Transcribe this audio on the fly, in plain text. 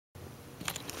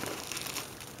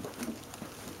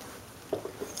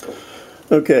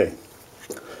Okay,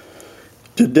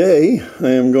 today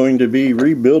I am going to be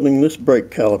rebuilding this brake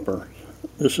caliper.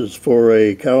 This is for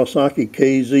a Kawasaki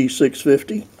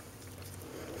KZ650,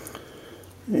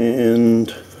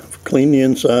 and I've cleaned the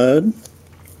inside.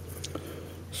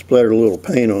 Splattered a little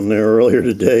paint on there earlier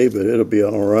today, but it'll be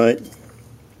alright.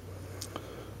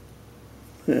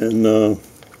 And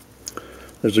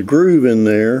there's a groove in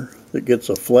there that gets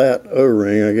a flat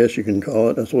O-ring, I guess you can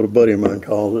call it. That's what a buddy of mine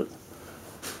calls it.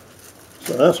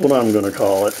 So that's what I'm going to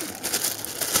call it.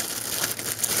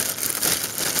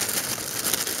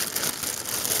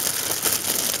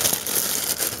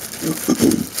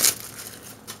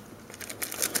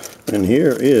 And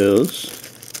here is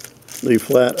the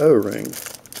flat O-ring.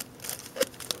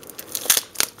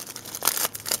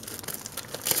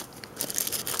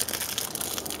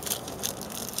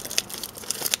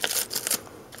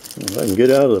 If I can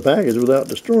get out of the package without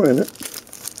destroying it.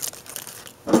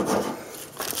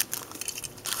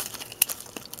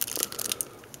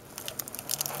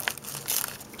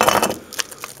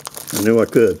 I knew I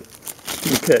could.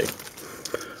 Okay,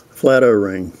 flat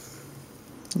O-ring.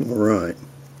 Alright.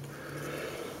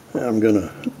 Now I'm going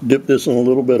to dip this in a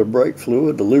little bit of brake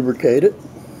fluid to lubricate it.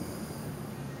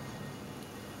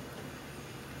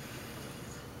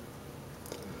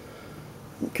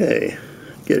 Okay,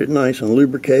 get it nice and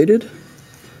lubricated.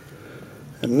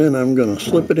 And then I'm going to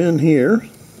slip it in here.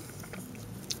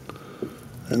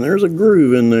 And there's a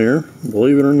groove in there,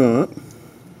 believe it or not.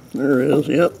 There is,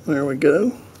 yep, there we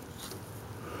go.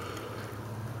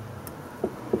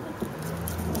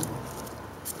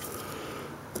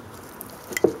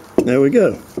 There we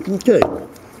go. Okay.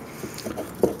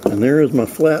 And there is my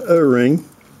flat O-ring.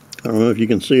 I don't know if you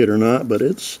can see it or not, but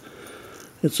it's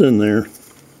in there.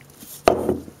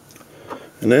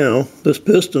 And now this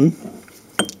piston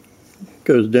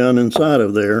goes down inside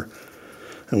of there.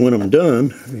 And when I'm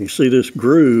done, you see this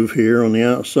groove here on the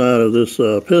outside of this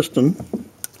piston.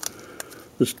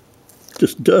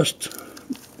 This dust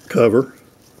cover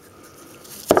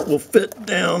will fit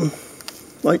down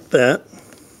like that.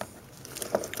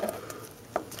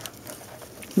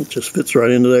 It just fits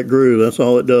right into that groove. That's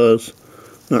all it does.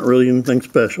 Not really anything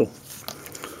special.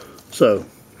 So,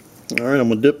 alright, I'm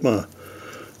going to dip my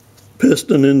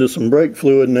piston into some brake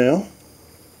fluid now.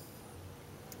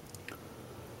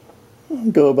 I'll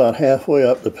go about halfway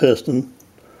up the piston.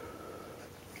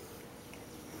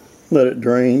 Let it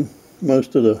drain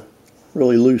most of the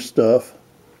really loose stuff.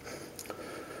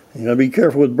 You gotta be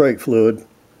careful with brake fluid.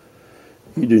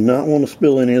 You do not want to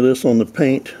spill any of this on the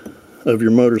paint of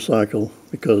your motorcycle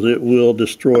because it will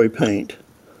destroy paint.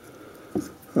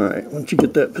 Alright, once you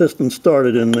get that piston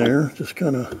started in there, just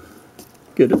kind of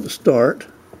get it to start.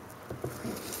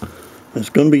 It's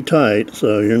going to be tight,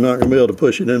 so you're not going to be able to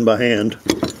push it in by hand.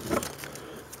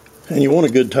 And you want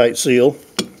a good tight seal,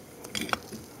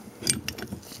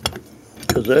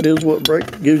 because that is what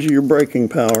gives you your braking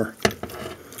power.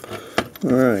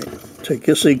 Alright, take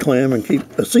your C-clamp and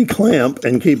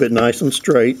keep it nice and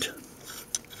straight.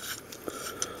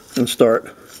 And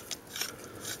start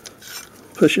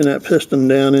pushing that piston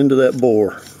down into that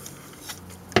bore.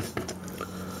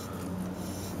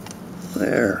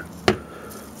 There.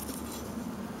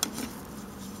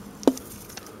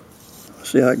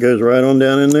 See how it goes right on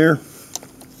down in there?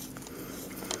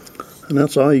 And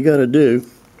that's all you got to do.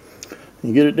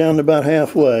 You get it down to about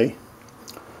halfway.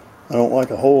 I don't like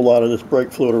a whole lot of this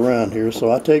brake fluid around here,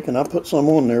 so I put some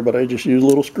on there, but I just use a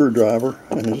little screwdriver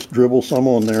and just dribble some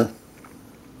on there.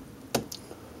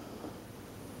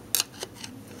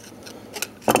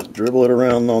 Dribble it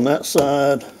around on that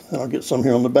side, and I'll get some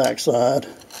here on the back side.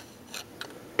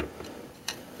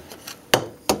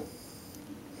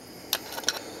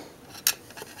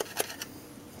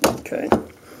 Okay.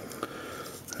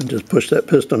 And just push that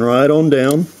piston right on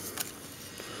down.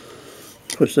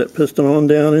 Push that piston on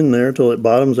down in there till it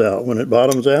bottoms out. When it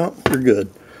bottoms out, you're good.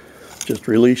 Just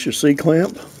release your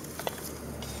C-clamp.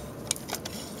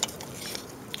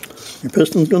 Your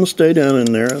piston's going to stay down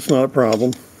in there, that's not a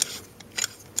problem.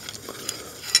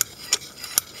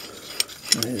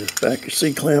 And just back your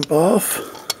C-clamp off.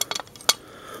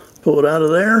 Pull it out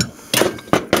of there.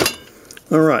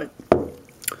 Alright.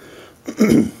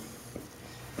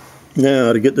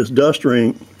 Now to get this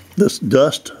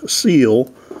dust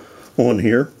seal on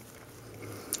here,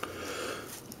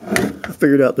 I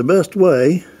figured out the best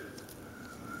way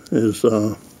is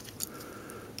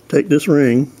take this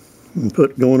ring and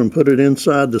go in and put it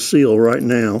inside the seal right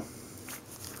now.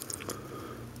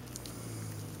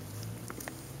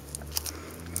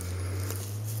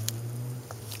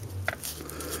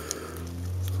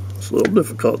 It's a little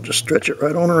difficult. Just stretch it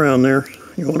right on around there.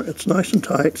 You want it, it's nice and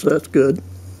tight, so that's good.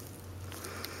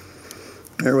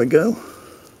 There we go.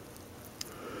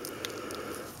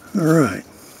 Alright.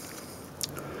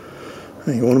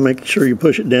 You want to make sure you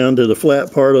push it down to the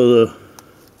flat part of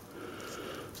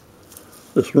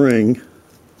this ring.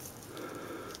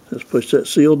 Just push that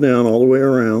seal down all the way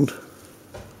around.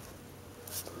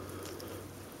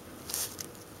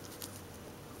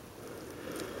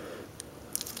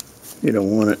 You don't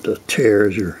want it to tear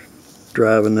as you're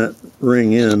driving that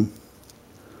ring in.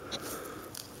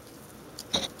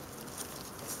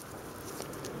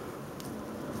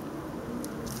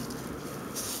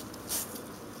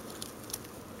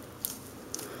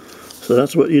 So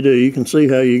that's what you do. You can see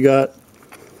how you got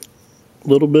a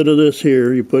little bit of this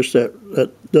here. You push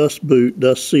that dust boot,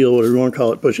 dust seal, whatever you want to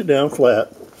call it, push it down flat.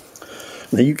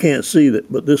 Now you can't see that,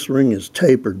 but this ring is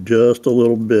tapered just a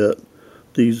little bit.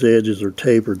 These edges are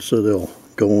tapered so they'll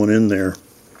go on in there.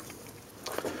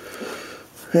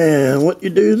 And what you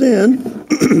do then,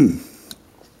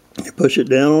 you push it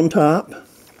down on top.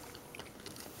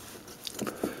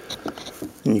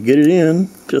 And you get it in,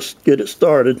 just get it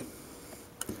started.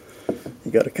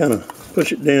 You got to kind of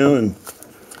push it down and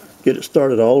get it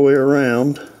started all the way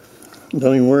around.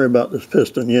 Don't even worry about this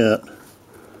piston yet.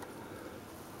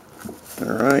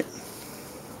 Alright.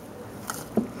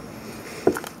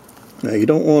 Now you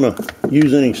don't want to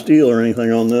use any steel or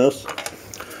anything on this.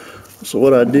 So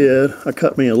what I did, I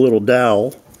cut me a little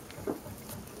dowel.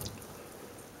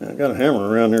 I got a hammer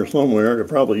around here somewhere. I could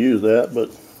probably use that, but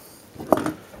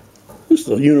this is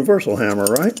a universal hammer,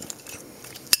 right?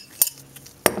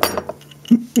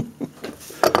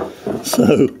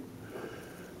 So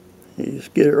you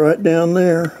just get it right down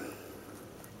there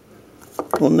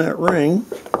on that ring.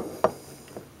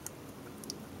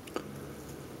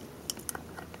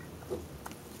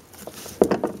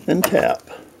 And tap.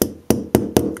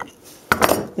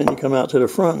 Then you come out to the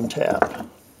front and tap.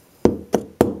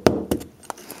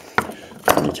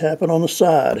 And you tap it on the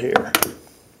side here.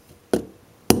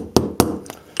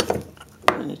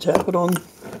 And you tap it on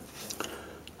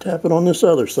this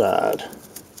other side.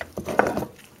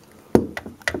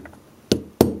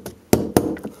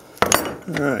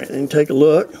 Alright, then take a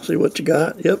look, see what you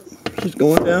got. Yep, she's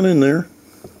going down in there.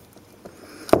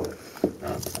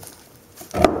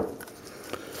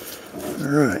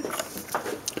 Alright.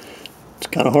 It's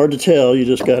kind of hard to tell, you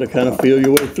just got to kind of feel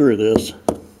your way through this.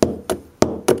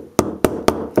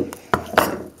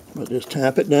 But just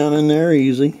tap it down in there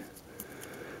easy.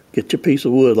 Get your piece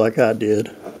of wood like I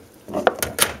did.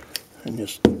 And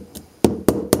just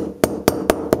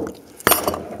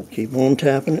keep on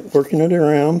tapping it, working it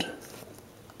around.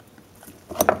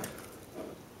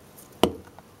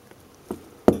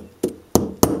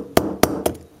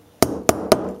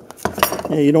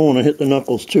 Yeah, you don't want to hit the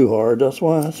knuckles too hard. That's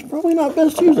why it's probably not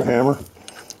best to use a hammer.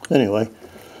 Anyway,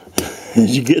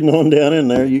 as you're getting on down in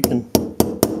there, you can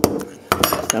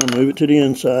kind of move it to the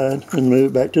inside and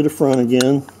move it back to the front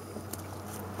again.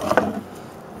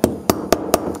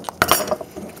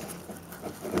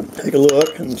 Take a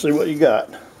look and see what you got.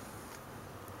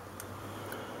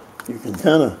 You can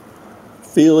kind of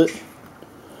feel it,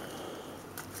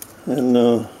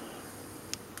 and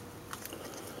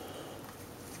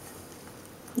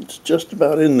it's just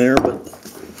about in there, but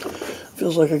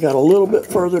feels like I got a little bit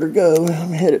further to go. Let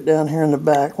me hit it down here in the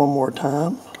back one more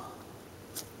time.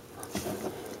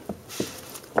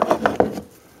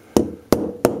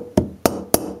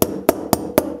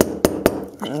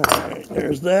 Alright,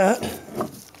 there's that.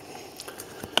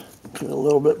 Get a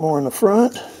little bit more in the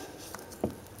front.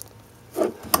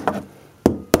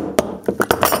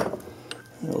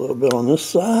 A little bit on this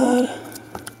side.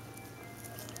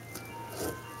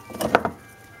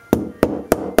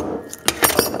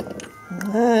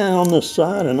 And on this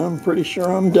side, and I'm pretty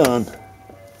sure I'm done.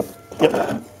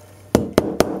 Yep.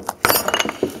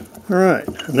 Alright,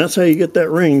 and that's how you get that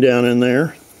ring down in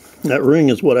there. That ring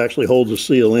is what actually holds the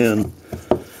seal in.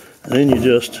 And then you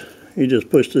just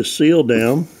push this seal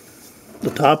down,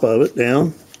 the top of it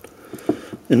down,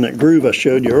 in that groove I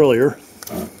showed you earlier.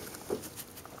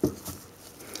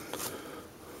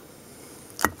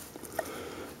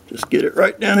 Just get it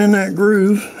right down in that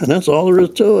groove, and that's all there is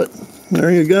to it.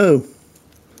 There you go.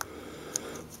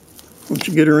 Once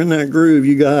you get her in that groove,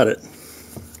 you got it.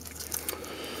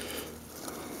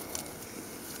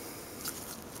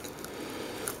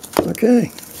 Okay,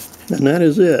 and that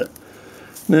is it.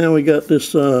 Now we got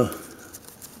this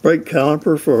brake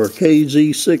caliper for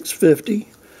KZ650.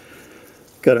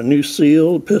 Got a new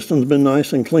seal, the piston's been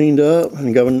nice and cleaned up,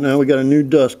 and now we got a new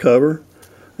dust cover,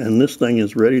 and this thing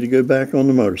is ready to go back on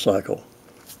the motorcycle.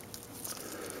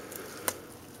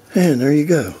 And there you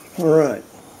go. All right.